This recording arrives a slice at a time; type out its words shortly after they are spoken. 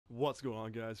What's going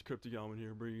on, guys? KrypticElement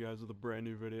here, bringing you guys with a brand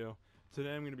new video.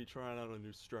 Today I'm going to be trying out a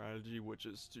new strategy, which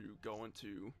is to go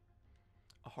into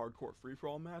a hardcore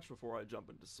free-for-all match before I jump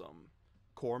into some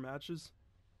core matches.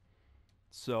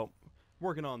 So,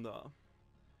 working on the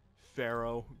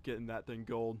Pharaoh, getting that thing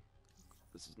gold.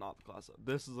 This is not the class.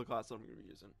 This is the class that I'm going to be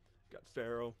using. Got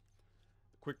Pharaoh,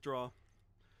 Quick Draw,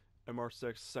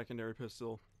 MR6, secondary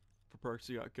pistol. For perks,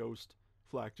 you got Ghost,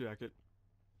 Flak Jacket,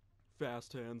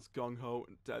 Fast Hands, Gung Ho,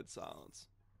 and Dead Silence.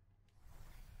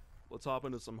 Let's hop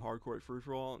into some hardcore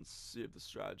free-for-all and see if the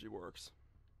strategy works.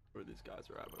 Where these guys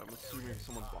are at, but I'm assuming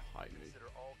someone's behind me.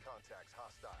 Consider all contacts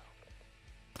hostile.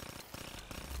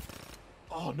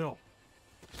 Oh no!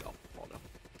 No, oh no.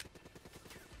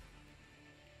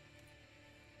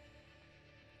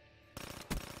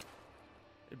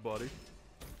 Hey buddy.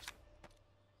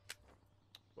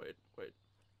 Wait.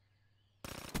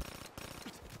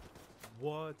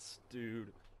 What?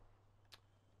 Dude.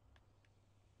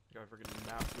 Guy freaking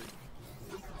napped me.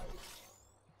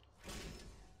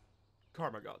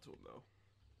 Karma got to him though.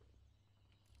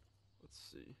 Let's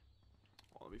see.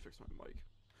 Oh, let me fix my mic.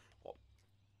 Oh.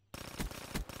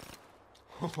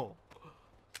 Oh.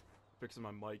 Fixing my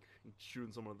mic and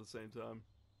shooting someone at the same time.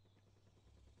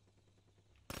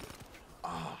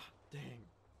 Ah, dang.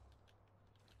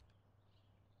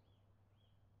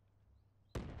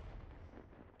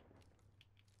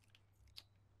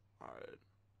 Alright.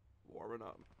 Warming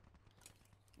up.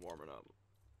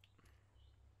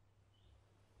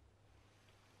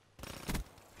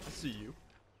 I see you.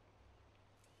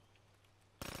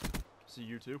 See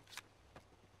you too.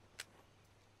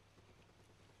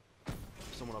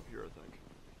 Someone up here, I think.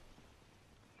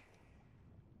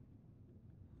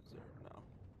 Is there? No.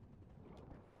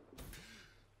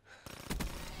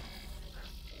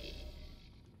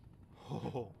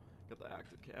 Oh, got the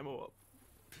active camo up.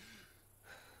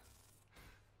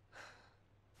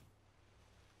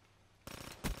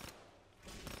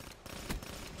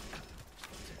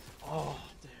 Oh,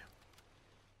 damn.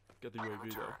 Get the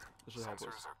UAV though. This should help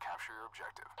us. Capture your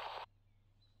objective.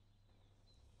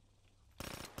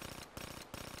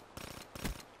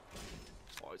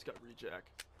 Oh, he's got rejack.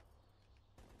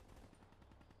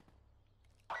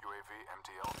 UAV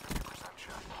MTL 50%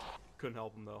 check. Couldn't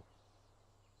help him though.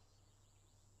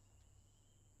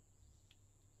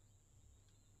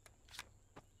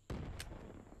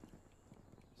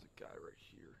 There's a guy right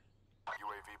here.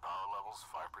 UAV power levels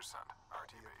 5%.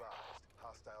 RTB. Advised.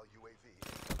 Hostile UAV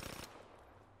incoming.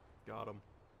 Got him.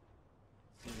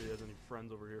 See if he has any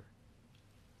friends over here.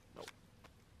 Nope.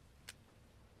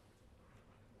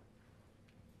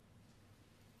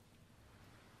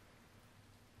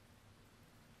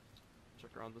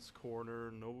 Check around this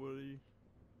corner. Nobody.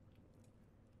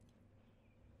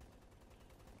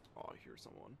 Oh, I hear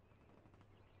someone.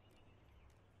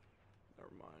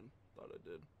 Never mind. Thought I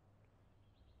did.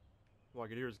 Well, I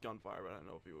could hear his gunfire, but I don't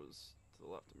know if he was to the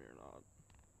left of me or not.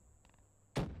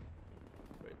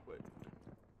 Wait.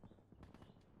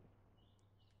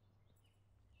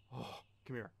 Oh,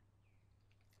 come here.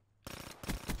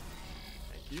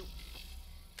 Thank you.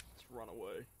 Let's run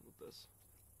away with this.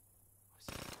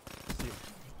 I see him.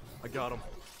 I got him.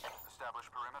 Establish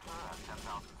perimeter at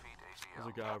 10,000 feet ATL. There's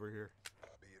a guy over here.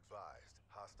 Be advised.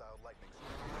 Hostile lightning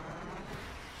strike.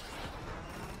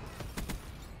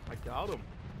 I got him.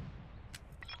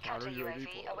 Counter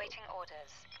UAV awaiting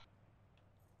orders.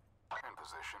 In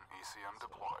position, ECM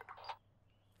deployed.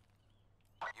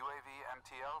 UAV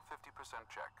MTL 50%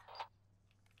 check.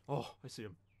 Oh, I see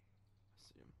him.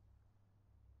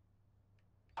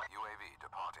 UAV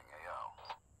departing AO.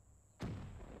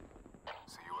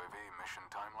 CUAV mission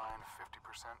timeline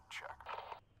 50% check.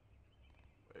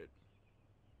 Wait.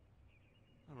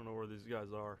 I don't know where these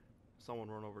guys are. Someone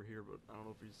run over here, but I don't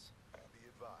know if he's... Be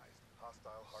advised.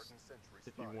 Hostile hardened sentry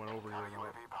If he went over here or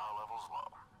not. UAV power levels low.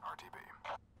 RTB.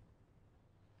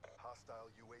 Hostile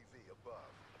UAV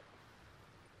above.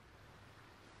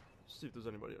 See if there's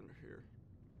anybody under here.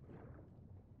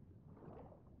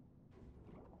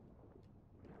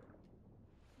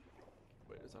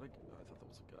 Wait, is that a... I thought that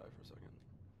was a guy for a second.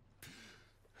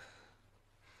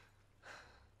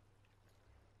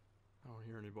 I don't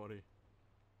hear anybody.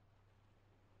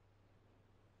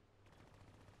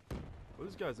 Where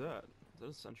this guy's at? Is that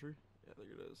a sentry? Yeah, I think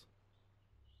it is.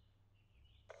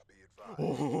 Be advised.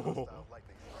 Oh. Hostile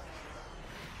lightning strike.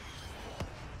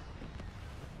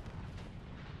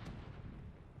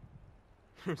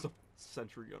 There's a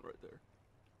sentry gun right there.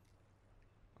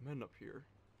 I'm heading up here.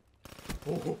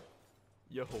 Oh!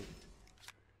 Yo!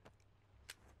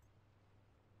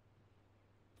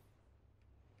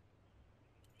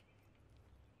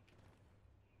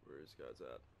 Where are these guys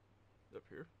at? Up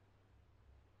here?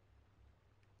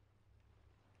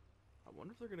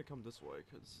 wonder if they're gonna come this way,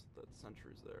 because that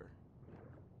sentry's there.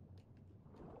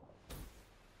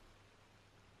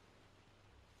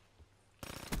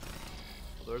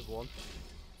 Oh, there's one.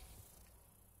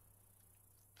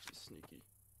 He's sneaky.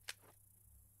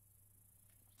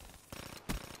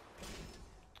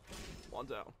 One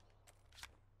down.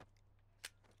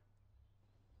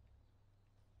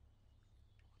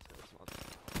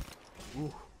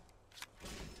 Ooh.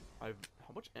 How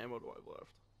much ammo do I have left?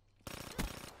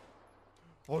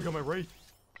 Oh, I got my Wraith.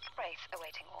 Wraith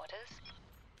awaiting orders.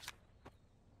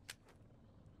 I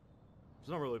was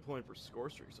not really playing for score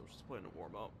streaks, I was just playing to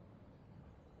warm up.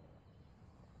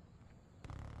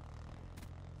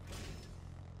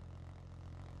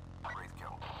 Wraith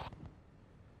kill.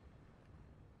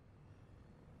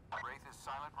 Wraith is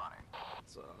silent running.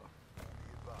 It's Be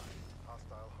advised,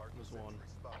 hostile hardcore there's one. sentry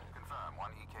spotted. Confirm,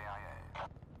 1 EKIA.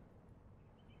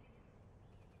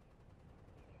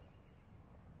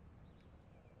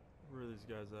 Where are these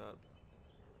guys at?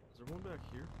 Is there one back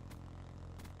here?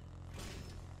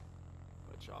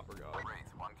 My chopper got him.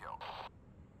 Wraith, 1 kill.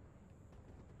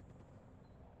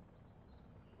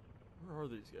 Where are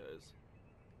these guys?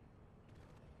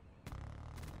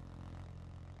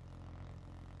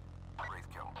 Wraith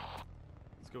kill.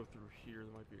 Let's go through here.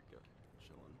 There might be a guy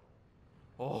chilling.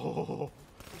 Oh,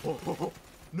 oh,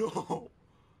 no!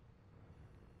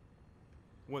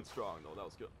 Went strong though. That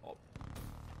was good. Oh.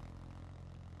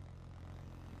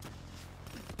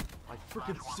 I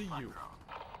freaking see you.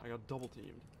 I got double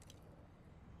teamed.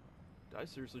 Did I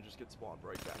seriously just get spawned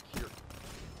right back here?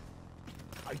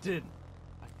 I did.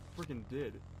 I freaking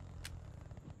did.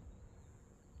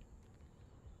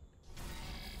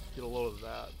 Get a load of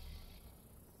that.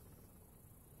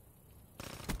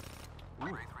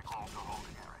 Wraith recall to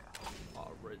holding area.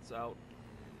 Raid's out.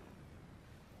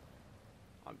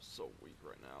 I'm so weak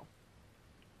right now.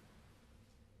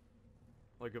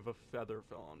 Like if a feather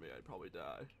fell on me, I'd probably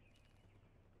die.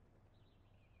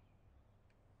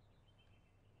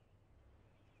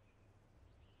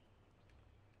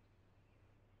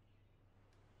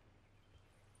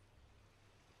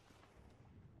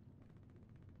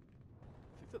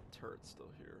 I think the turret's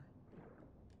still here.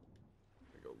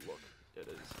 Let me go look. It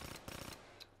is.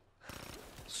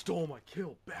 Stole my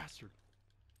kill, bastard!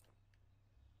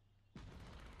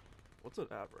 What's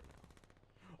it at right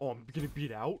now? Oh, I'm getting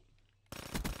beat out? How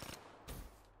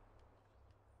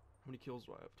many kills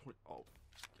do I have? 20. Oh,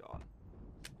 God.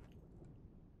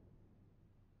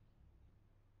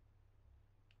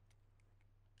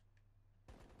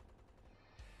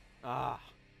 Ah.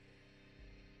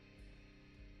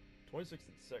 26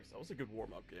 and 6. That was a good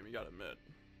warm-up game, you gotta admit.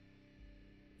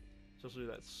 Especially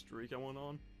that streak I went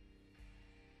on.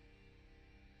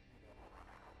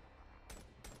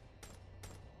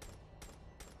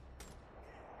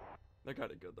 That guy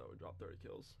did good though, he dropped 30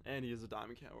 kills. And he has a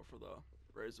diamond camo for the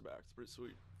Razorbacks, pretty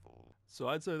sweet. So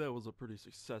I'd say that was a pretty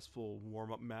successful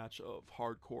warm-up match of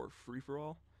hardcore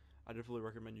free-for-all. I definitely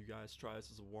recommend you guys try this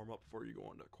as a warm-up before you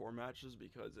go into core matches,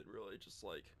 because it really just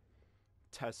like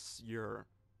tests your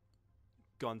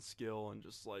gun skill and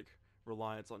just like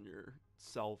reliance on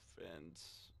yourself and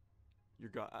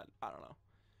your gun. I don't know,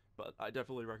 but I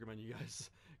definitely recommend you guys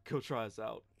go try this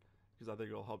out, because I think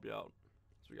it'll help you out.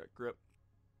 So we got grip,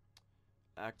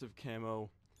 active camo,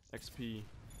 XP,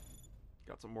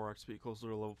 got some more XP closer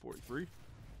to level 43,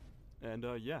 and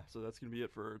yeah, so that's gonna be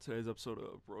it for today's episode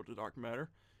of Road to Dark Matter.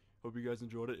 Hope you guys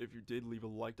enjoyed it. If you did, leave a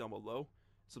like down below,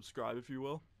 subscribe if you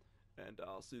will, and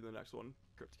I'll see you in the next one.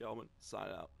 KrypticElement, sign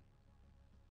out.